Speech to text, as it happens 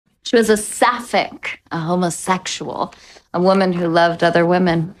She was a sapphic, a homosexual, a woman who loved other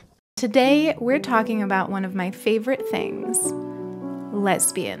women. Today, we're talking about one of my favorite things,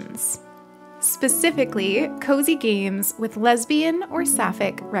 lesbians. Specifically, cozy games with lesbian or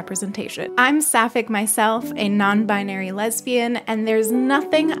sapphic representation. I'm sapphic myself, a non-binary lesbian, and there's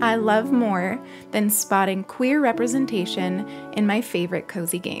nothing I love more than spotting queer representation in my favorite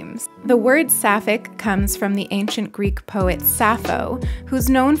cozy games. The word sapphic comes from the ancient Greek poet Sappho,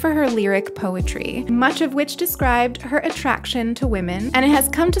 who's known for her lyric poetry, much of which described her attraction to women, and it has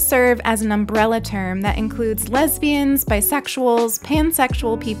come to serve as an umbrella term that includes lesbians, bisexuals,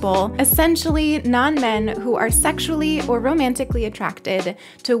 pansexual people, essentially non-men who are sexually or romantically attracted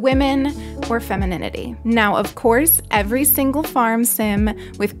to women or femininity. Now, of course, every single farm sim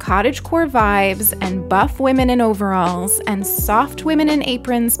with cottagecore vibes and buff women in overalls and soft women in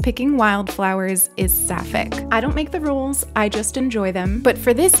aprons picking wildflowers is sapphic. I don't make the rules, I just enjoy them. But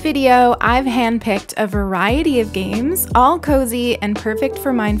for this video, I've handpicked a variety of games, all cozy and perfect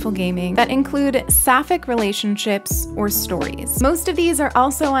for mindful gaming, that include sapphic relationships or stories. Most of these are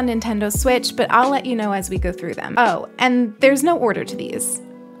also on Nintendo Switch, but I'll let you know as we go through them. Oh, and there's no order to these.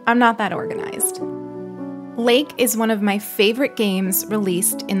 I'm not that organized. Lake is one of my favorite games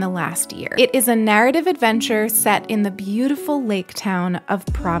released in the last year. It is a narrative adventure set in the beautiful lake town of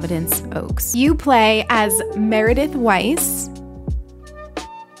Providence Oaks. You play as Meredith Weiss,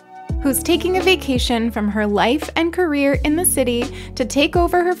 who's taking a vacation from her life and career in the city to take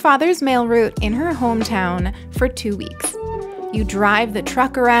over her father's mail route in her hometown for 2 weeks. You drive the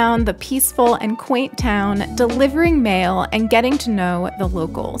truck around the peaceful and quaint town, delivering mail and getting to know the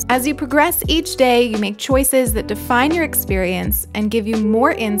locals. As you progress each day, you make choices that define your experience and give you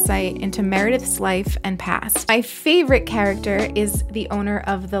more insight into Meredith's life and past. My favorite character is the owner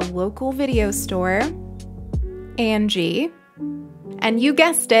of the local video store, Angie, and you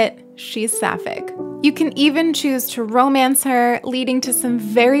guessed it, she's sapphic. You can even choose to romance her, leading to some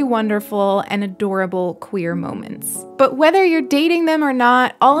very wonderful and adorable queer moments. But whether you're dating them or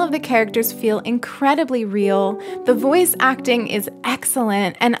not, all of the characters feel incredibly real, the voice acting is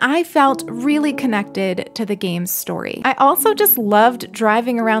excellent, and I felt really connected to the game's story. I also just loved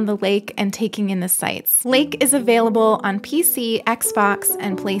driving around the lake and taking in the sights. Lake is available on PC, Xbox,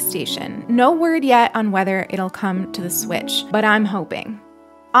 and PlayStation. No word yet on whether it'll come to the Switch, but I'm hoping.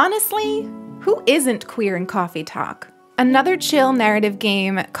 Honestly, who isn't queer in Coffee Talk? Another chill narrative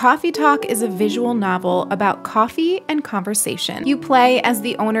game, Coffee Talk is a visual novel about coffee and conversation. You play as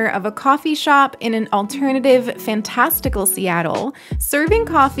the owner of a coffee shop in an alternative, fantastical Seattle, serving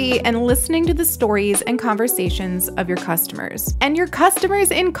coffee and listening to the stories and conversations of your customers. And your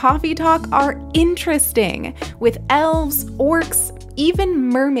customers in Coffee Talk are interesting, with elves, orcs, even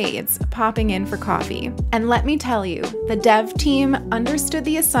mermaids popping in for coffee. And let me tell you, the dev team understood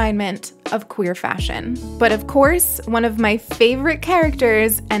the assignment of queer fashion. But of course, one of my favorite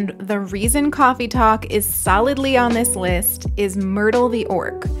characters, and the reason Coffee Talk is solidly on this list, is Myrtle the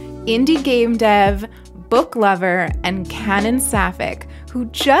Orc, indie game dev, book lover, and canon sapphic, who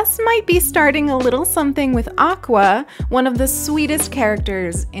just might be starting a little something with Aqua, one of the sweetest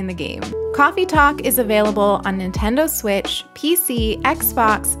characters in the game. Coffee Talk is available on Nintendo Switch, PC,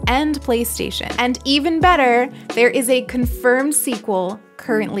 Xbox, and PlayStation. And even better, there is a confirmed sequel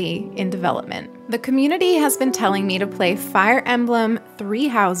currently in development. The community has been telling me to play Fire Emblem 3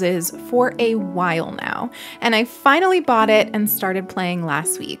 Houses for a while now, and I finally bought it and started playing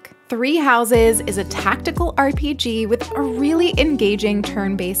last week. 3 Houses is a tactical RPG with a really engaging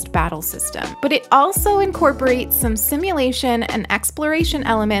turn-based battle system, but it also incorporates some simulation and exploration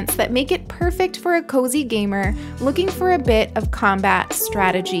elements that make it perfect for a cozy gamer looking for a bit of combat,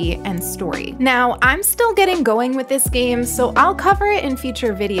 strategy, and story. Now, I'm still getting going with this game, so I'll cover it in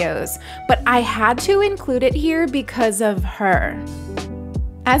future videos, but I had to include it here because of her.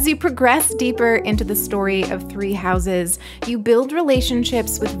 As you progress deeper into the story of 3 Houses, you build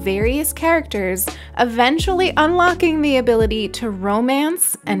relationships with various characters, eventually unlocking the ability to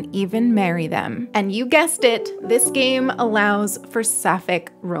romance and even marry them. And you guessed it, this game allows for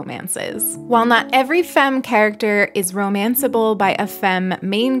sapphic romances. While not every femme character is romanceable by a femme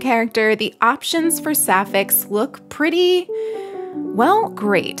main character, the options for sapphics look pretty, well,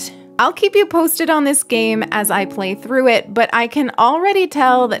 great. I'll keep you posted on this game as I play through it, but I can already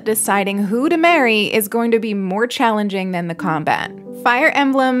tell that deciding who to marry is going to be more challenging than the combat. Fire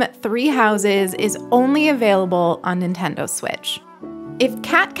Emblem 3 Houses is only available on Nintendo Switch. If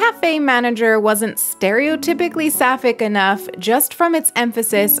Cat Cafe Manager wasn't stereotypically sapphic enough just from its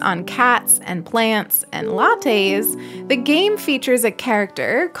emphasis on cats and plants and lattes, the game features a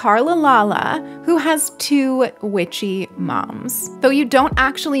character, Carla Lala, who has 2 witchy moms. Though you don't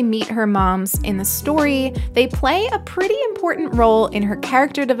actually meet her moms in the story, they play a pretty important role in her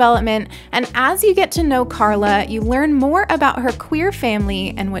character development, and as you get to know Carla, you learn more about her queer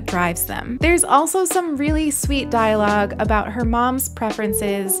family and what drives them. There's also some really sweet dialogue about her mom's preferences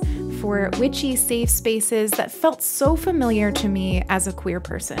for witchy safe spaces that felt so familiar to me as a queer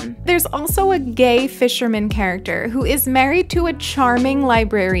person. There's also a gay fisherman character who is married to a charming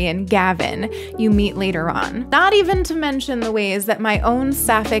librarian, Gavin, you meet later on. Not even to mention the ways that my own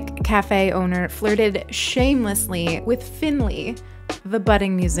sapphic cafe owner flirted shamelessly with Finley, the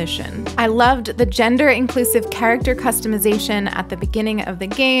budding musician. I loved the gender-inclusive character customization at the beginning of the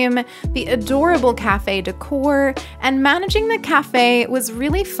game, the adorable cafe decor, and managing the cafe was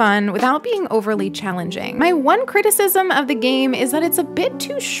really fun without being overly challenging. My one criticism of the game is that it's a bit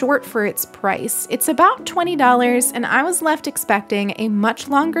too short for its price. It's about $20, and I was left expecting a much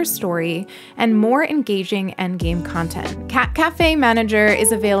longer story and more engaging endgame content. Cat Cafe Manager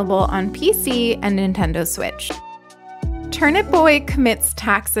is available on PC and Nintendo Switch. Turnip Boy Commits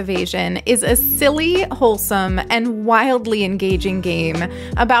Tax Evasion is a silly, wholesome, and wildly engaging game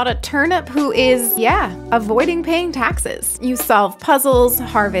about a turnip who is, avoiding paying taxes. You solve puzzles,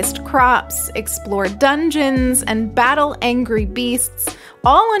 harvest crops, explore dungeons, and battle angry beasts,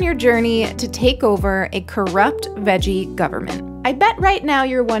 all on your journey to take over a corrupt veggie government. I bet right now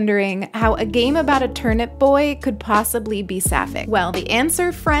you're wondering how a game about a turnip boy could possibly be sapphic. Well, the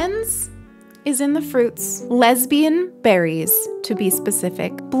answer, friends, is in the fruits. Lesbian berries, to be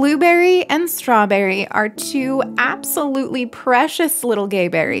specific. Blueberry and strawberry are 2 absolutely precious little gay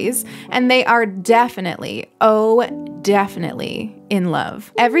berries, and they are definitely, definitely in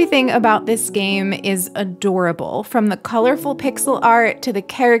love. Everything about this game is adorable, from the colorful pixel art to the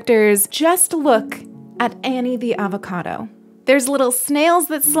characters. Just look at Annie the avocado. There's little snails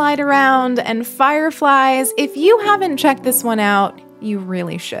that slide around and fireflies. If you haven't checked this one out, you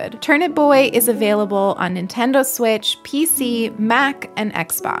really should. Turnip Boy is available on Nintendo Switch, PC, Mac, and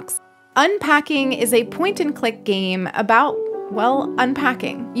Xbox. Unpacking is a point-and-click game about, well,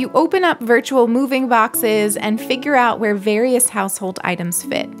 unpacking. You open up virtual moving boxes and figure out where various household items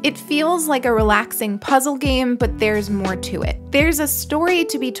fit. It feels like a relaxing puzzle game, but there's more to it. There's a story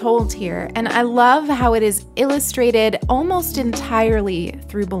to be told here, and I love how it is illustrated almost entirely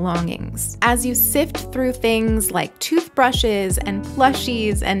through belongings. As you sift through things like toothbrushes and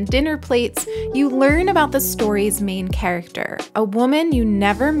plushies and dinner plates, you learn about the story's main character, a woman you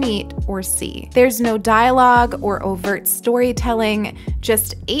never meet or see. There's no dialogue or overt storytelling,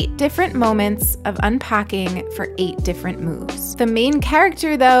 just 8 different moments of unpacking for 8 different moves. The main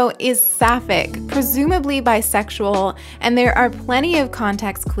character, though, is sapphic, presumably bisexual, and there are plenty of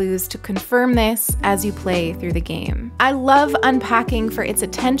context clues to confirm this as you play through the game. I love Unpacking for its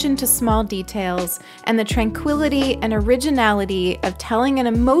attention to small details and the tranquility and originality of telling an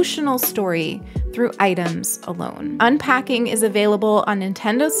emotional story through items alone. Unpacking is available on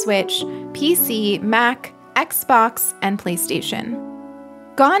Nintendo Switch, PC, Mac, Xbox, and PlayStation.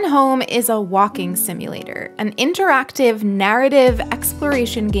 Gone Home is a walking simulator, an interactive narrative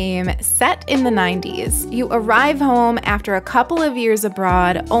exploration game set in the 90s. You arrive home after a couple of years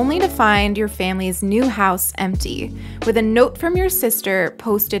abroad only to find your family's new house empty, with a note from your sister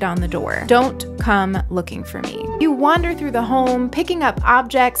posted on the door. Don't come looking for me. You wander through the home, picking up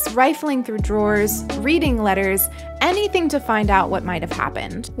objects, rifling through drawers, reading letters, anything to find out what might have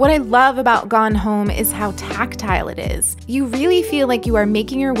happened. What I love about Gone Home is how tactile it is. You really feel like you are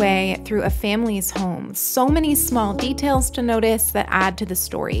making your way through a family's home. So many small details to notice that add to the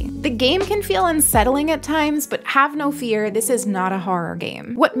story. The game can feel unsettling at times, but have no fear, this is not a horror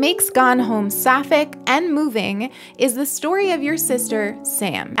game. What makes Gone Home sapphic and moving is the story of your sister,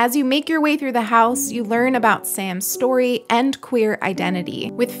 Sam. As you make your way through the house, you learn about Sam's story and queer identity,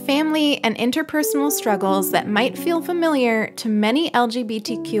 with family and interpersonal struggles that might feel familiar to many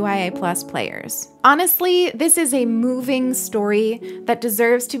LGBTQIA+ players. Honestly, this is a moving story that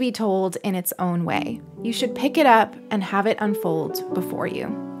deserves to be told in its own way. You should pick it up and have it unfold before you.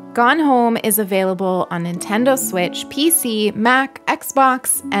 Gone Home is available on Nintendo Switch, PC, Mac,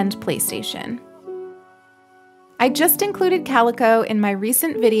 Xbox, and PlayStation. I just included Calico in my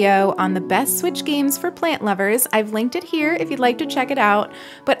recent video on the best Switch games for plant lovers. I've linked it here if you'd like to check it out,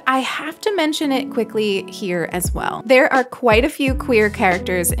 but I have to mention it quickly here as well. There are quite a few queer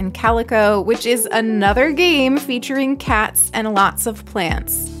characters in Calico, which is another game featuring cats and lots of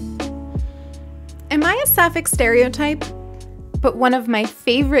plants. Am I a sapphic stereotype? But one of my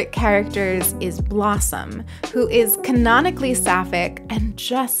favorite characters is Blossom, who is canonically sapphic and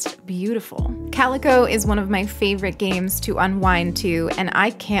just beautiful. Calico is one of my favorite games to unwind to, and I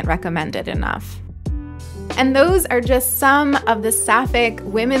can't recommend it enough. And those are just some of the sapphic,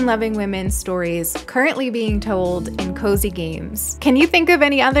 women-loving women stories currently being told in cozy games. Can you think of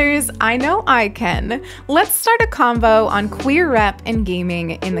any others? I know I can. Let's start a convo on queer rep and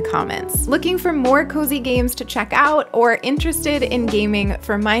gaming in the comments. Looking for more cozy games to check out or interested in gaming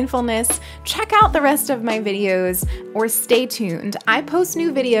for mindfulness? Check out the rest of my videos or stay tuned. I post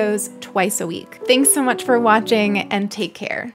new videos twice a week. Thanks so much for watching and take care.